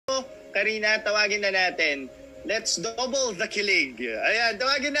Karina, tawagin na natin. Let's double the kilig. Ayan,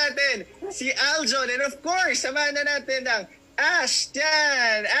 tawagin natin si Aljon. And of course, samahan na natin ang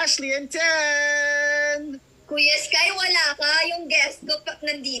Ashtan, Ashley and Tan. Kuya Sky, wala ka. Yung guest ko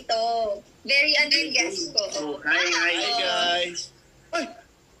nandito. Very yung guest ko. Oh, hi guys. Ay,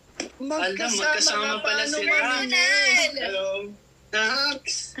 magkasama pala sila. Hello.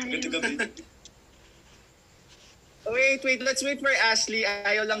 Nax. Good to go. Wait. Let's wait for Ashley.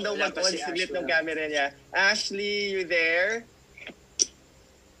 Ayaw lang daw mag-on. Siglit ng camera niya. Ashley, you there?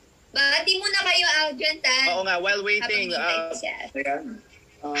 Bati muna kayo, Aljon, Tan. Oo nga, while waiting. Hi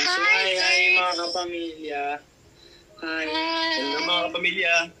mga kapamilya. Hi. Hello mga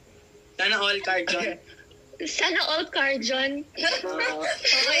kapamilya. Sana all Karjon. Sana all Karjon.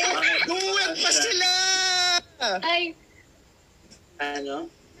 Duwag pa sila! Ay. Ano?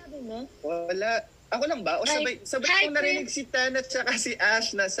 Sabi mo? Wala. Ako lang ba? O sabay ko narinig si Tan at saka si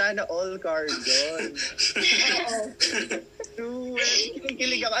Ash na sana all Karjon. Oo. Duwag.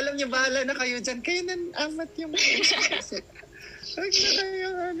 Kinikilig ako. Alam niyo, bahala na kayo dyan. Kayo na amat yung huwag na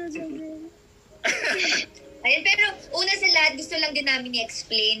kayo dyan. Ayun, pero una sa lahat, gusto lang din namin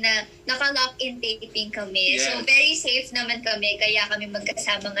i-explain na naka-lock-in taping kami. Yeah. So, very safe naman kami, kaya kami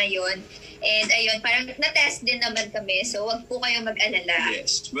magkasama ngayon. And ayun, parang na-test din naman kami. So, wag po kayong mag-alala.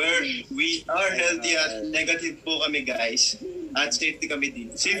 Yes, we are healthy at negative po kami guys. At safety kami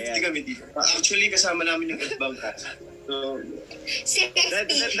dito. Actually, kasama namin yung ibang cast. So,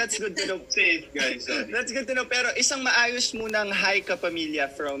 that's good to know. Safe guys. That's good to know. Pero isang maayos munang hi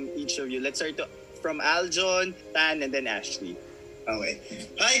kapamilya from each of you. Let's start from Aljon, Tan, and then Ashley. Okay.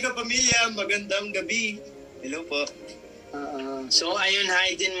 Hi kapamilya, magandang gabi. Hello po. So ayun,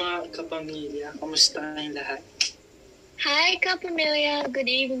 hi din mga kapamilya. Kamusta kayong lahat? Hi, kapamilya. Good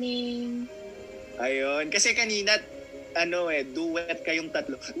evening. Ayun. Kasi kanina, duet kayong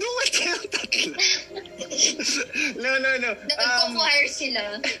tatlo. No. Nag-choir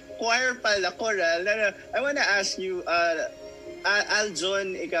sila. Choir pala, choral. No. I wanna ask you,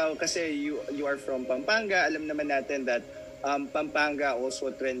 Aljon, ikaw, kasi you are from Pampanga. Alam naman natin that Pampanga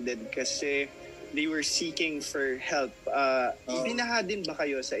also trended kasi they were seeking for help. Binaha din ba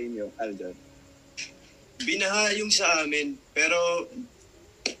kayo sa inyo, Aljon? Binaha yung sa amin, pero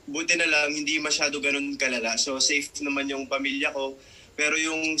buti na lang, hindi masyado ganun kalala. So, safe naman yung pamilya ko. Pero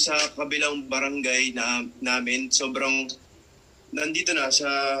yung sa kabilang barangay namin, sobrang nandito na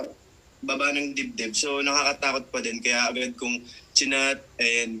sa baba ng dibdib. So, nakakatakot pa din. Kaya agad kong chinat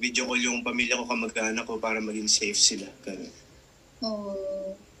and video call yung pamilya ko, kamag-anak ko para maging safe sila.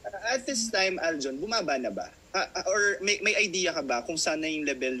 Oh. At this time, Aljon, bumaba na ba? Or may idea ka ba kung saan na yung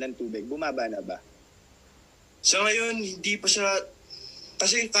level ng tubig? Bumaba na ba? So, ngayon, hindi pa siya.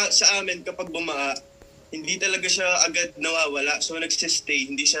 Kasi sa amin, kapag bumaa, hindi talaga siya agad nawawala. So, nagsistay,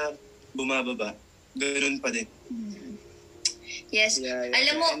 hindi siya bumababa. Ganun pa din. Yes. Yeah.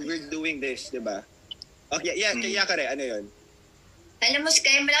 Alam mo, and we're doing this, di ba? Okay, kaya ka rin. Ano yun? Alam mo,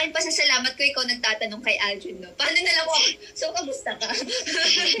 Sky, malaking pasasalamat ko ikaw nagtatanong kay Aljon, no? Paano na lang ako? So, kamusta ka?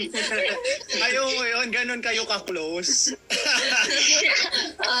 Ayaw mo yun, ganun kayo ka-close.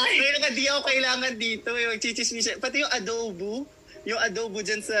 Pero di ako kailangan dito, yung chichismis. Pati yung adobo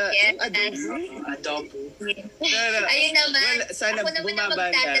dyan sa... Yes, adobo. Ayun naman. Well, sana ako naman ang bumaba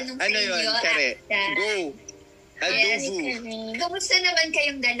magtatanong na. sa inyo. Yun, kare? Go! Adobo. Kamusta naman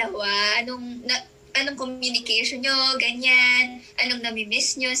kayong dalawa? Anong communication nyo? Ganyan? Anong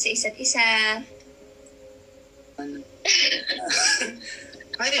nami-miss nyo sa isa't isa? Paano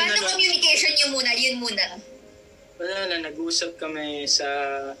communication nyo muna? Yun muna. Wala na, nag-usap kami sa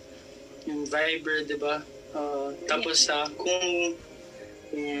yung Viber, di ba? Tapos kung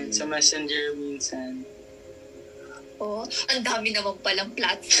sa Messenger minsan. Oh, ang dami naman palang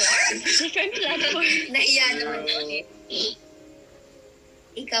platform. Different platform. Nahiya naman ako.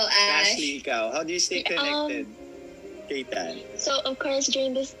 Ikaw, Ash. Ashley, ikaw. How do you stay connected? Kay Tan. So, of course,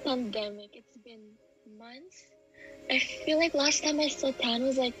 during this pandemic, it's been months. I feel like last time I saw Tan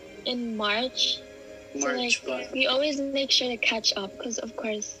was like in March. March, so, we always make sure to catch up because, of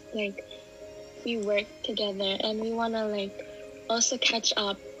course, like, we work together and we want to, like, also catch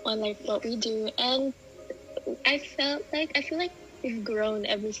up on, like, what we do. And I feel like we've grown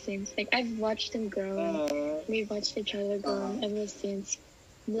ever since. Like, I've watched him grow. We've watched each other grow ever since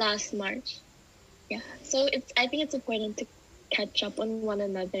last March. Yeah. So I think it's important to catch up on one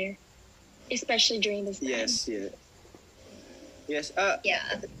another, especially during this time. Yes.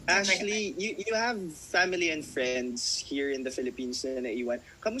 Ashley, you have family and friends here in the Philippines na naiwan.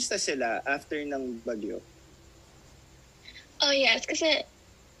 Kamusta sila after ng bagyo? Oh yes, kasi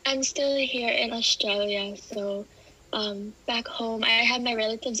I'm still here in Australia, so back home, I have my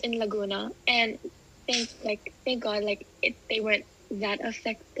relatives in Laguna, and thank God, like they weren't that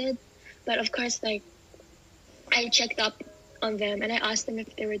affected. But of course, like I checked up on them and I asked them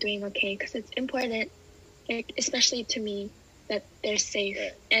if they were doing okay, because it's important, like especially to me, that they're safe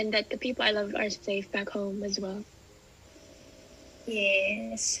and that the people I love are safe back home as well.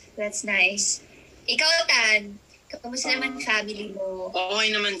 Yes, that's nice. Ikaw, Tan, kamusta naman family mo? Okay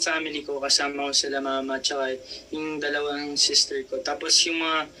naman family ko, kasama ko sila mama tsaka yung dalawang sister ko. Tapos yung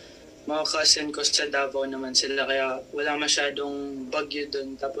mga cousin ko sa Davao naman sila, kaya wala masyadong bagyo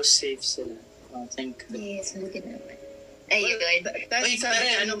doon, tapos safe sila. Thank God. Yes, buti naman. Ayun. Ay,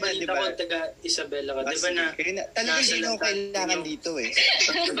 pare, ano ba, dito ko taga Isabela ka. Diba na? Talaga hindi ko kailangan dito eh.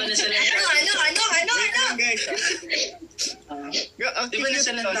 Diba na sa lantaran? Ano? Guys, Diba na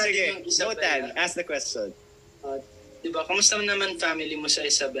sa lantaran sige, yung Isabela? Notan, ask the question. Diba, kamusta naman family mo sa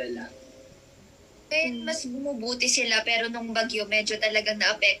Isabela? Mas bumubuti sila, pero nung bagyo, medyo talagang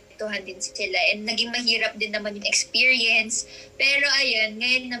naapektuhan din sila. And naging mahirap din naman yung experience. Pero ayun,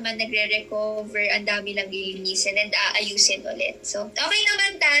 ngayon naman nagre-recover, ang dami lang lilinisin and aayusin ulit. So, okay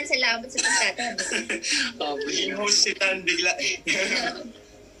naman, Tan. Salamat sa pagtatanong. Yung host si Tan bigla.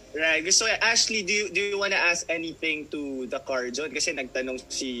 Right. So, Ashley, do you wanna ask anything to the Karjon? Kasi nagtanong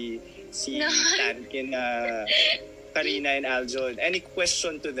si No. Tan kina Karina and Aljon. Any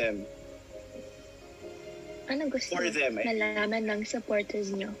question to them? Ano gusto For them, malaman ng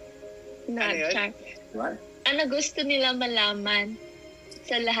supporters nyo? No, Ano yun? Char. What? Ano gusto nila malaman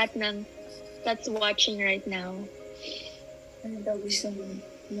sa lahat ng that's watching right now? Ano daw gusto mong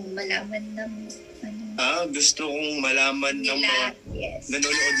malaman ng Gusto kong malaman ng mga nila? Yes.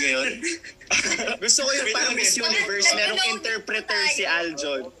 nanonood ngayon. Gusto ko yung Wait parang lang, Miss Universe, merong interpreter si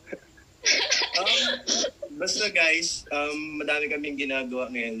Aljon. Basta guys, madami kaming ginagawa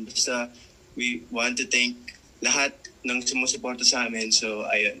ngayon. Basta we want to thank lahat ng sumusuporta sa amin. So,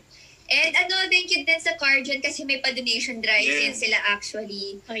 ayun. And thank you din sa Karjon kasi may pa-donation drive din sila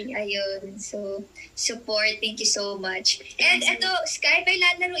actually. Oh, yeah. Ayun. So, support. Thank you so much. And Sky, may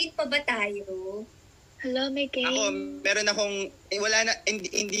lalaruin pa ba tayo? Hello, may game. Ako, meron akong, wala na,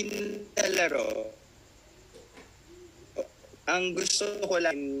 hindi na laro. Ang gusto ko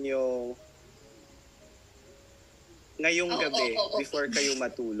lang yung ngayong gabi, before kayo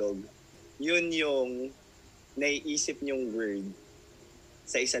matulog, yun yung naiisip nyong word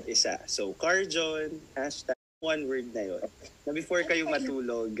sa isa't isa. So, Karjon, Ashtan, one word na yun. Na before kayo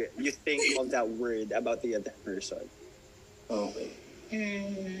matulog, you think of that word about the other person. Okay.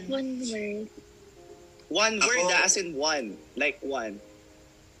 One word. One word, Ako- as in one. Like one.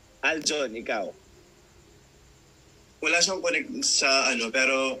 Aljon, ikaw. Wala siyang connect sa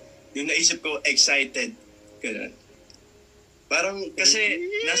pero yung naisip ko, excited. Ganun. Parang kasi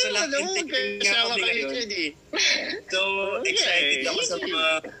nasa laking nga kami ngayon. So, excited ako sa mga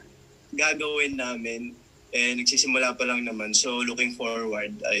gagawin namin. Nagsisimula pa lang naman. So, looking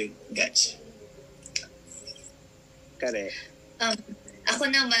forward. Ayun, guys. Correct. Ako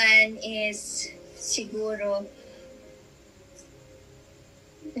naman is siguro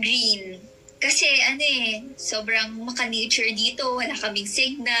green. Kasi sobrang maka-nature dito. Wala kaming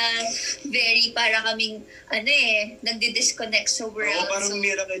signal. Very para kaming, nagdi-disconnect sa world. Oo, parang So,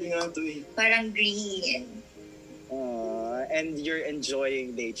 miracle nga ito eh. parang green. And you're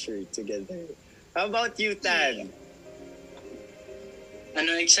enjoying nature together. How about you, Tan?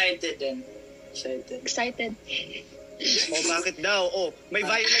 Excited din. Excited. Oh, bakit daw? Oh, may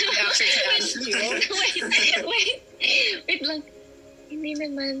violent reaction si Ashley, oh. Wait lang. Hindi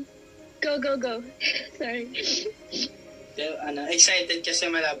naman. Go. Sorry. Excited kasi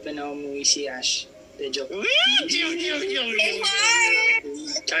malapit na umuwi si Ash. De joke. Hey, Mark!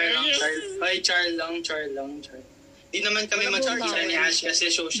 Char lang. Di naman kami mag-char ni Ash kasi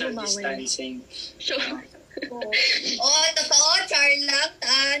social distancing. Sure. Totoo. Char lang,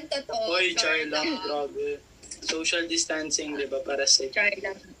 Tan. Totoo. Hoy, char lang. Grabe. Social distancing, di ba? Para safe. Char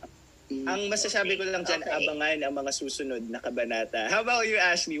lang. Ang masasabi ko lang dyan, Okay. abangan ang mga susunod na kabanata. How about you,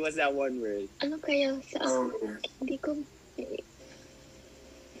 Ashley? What's that one word? Ano kaya sa... Hindi ko...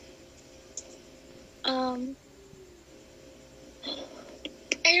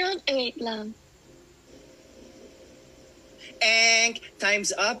 Wait lang. And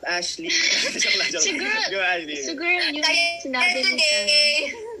time's up, Ashley. Go, Ashley. Siguro yung sinabi ni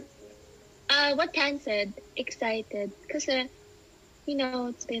Tan. What Tan said, excited. Kasi,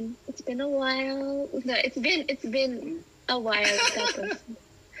 it's been a while. No, it's been a while. Tapos,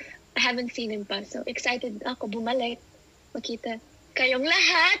 I haven't seen him pa. So, excited ako bumalik. Makita kayong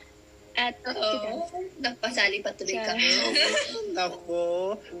lahat. at Oo. Napasali pa tuloy kami.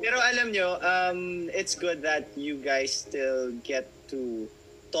 Ako. Pero alam nyo, it's good that you guys still get to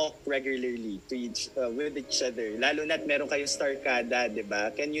talk regularly to with each other. Lalo na't meron kayong Starkada, di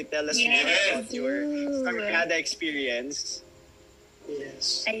ba? Can you tell us more about your Starkada experience?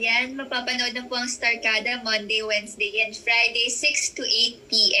 Yes. Ayan, mapapanood na po ang Starkada Monday, Wednesday, and Friday, 6 to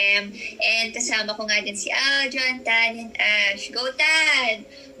 8 p.m. And kasama ko nga din si Karjon, Tan, and Ash. Go, Tan!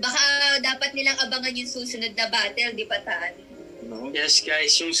 Baka dapat nilang abangan yung susunod na battle, di ba, Tan? No? Yes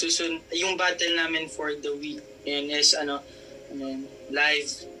guys, yung battle namin for the week and is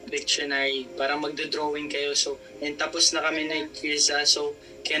live Pictionary para magdo-drawing kayo. So, and tapos na kami na quiza. So,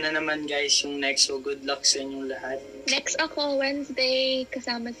 kaya na naman guys yung next. So, good luck sa inyong lahat. Next ako, Wednesday,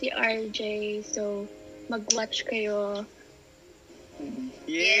 kasama si RJ. So, mag-watch kayo.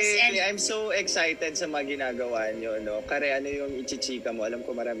 Yay! Yes, and- I'm so excited sa mga ginagawa nyo, no? Kare, ano yung ichichika mo? Alam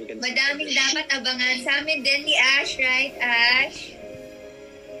ko marami kang Madaming dapat abangan sa amin din ni Ash, right, Ash?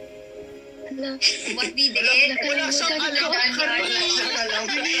 Hala, What we did. Wala siyang alam.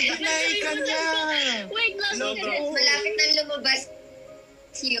 wait lang. Malapit na lumabas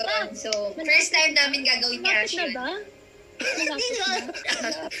yun. So, first time namin gagawin ni Ash Malapit na yun. ba? Malapit na.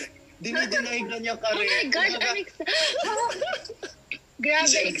 Dinideny ka niya, Kare. Oh my God, I'm excited. Grabe,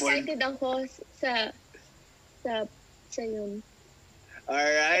 Is it excited ako sa yun.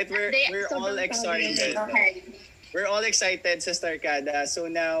 Alright, we're all Sobrang excited. Okay. We're all excited sa Starkada.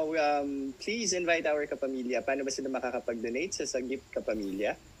 So now, please invite our kapamilya. Paano ba sila makakapag-donate sa Sagip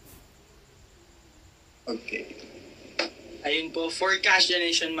Kapamilya? Okay. Ayun po, for cash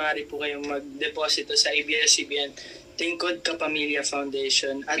donation, maaari po kayong mag-deposito sa ABS-CBN Tingkod Kapamilya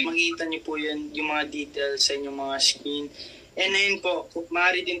Foundation at makikita niyo po yun, yung mga details sa inyong mga screen. And ayun po,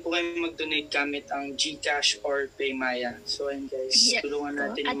 maaari din po kayong mag-donate gamit ang GCash or Paymaya. So ayun guys, Yes, tulungan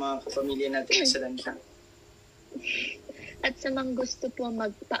natin yung mga kapamilya natin sa lansa. At sa mga gusto po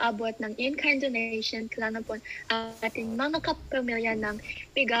magpaabot ng in-kind donation, kailangan po ang ating mga kapamilya ng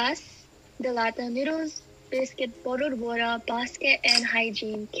bigas, delata, noodles, biscuit, bora, basket, and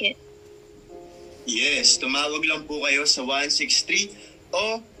hygiene kit. Yes, tumawag lang po kayo sa 163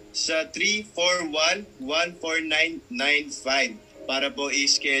 o sa 341-14995 para po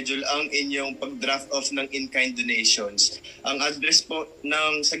i-schedule ang inyong pag-draft off ng in-kind donations. Ang address po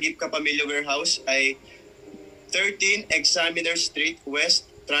ng Sagip Kapamilya Warehouse ay 13 Examiner Street, West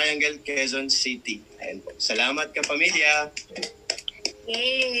Triangle, Quezon City. Ayan po. Salamat kapamilya!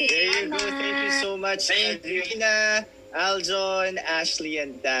 Yay! There you go. Thank you so much, Thank you. Adriana, Aljon, Ashley,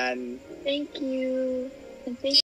 and Dan. Thank you.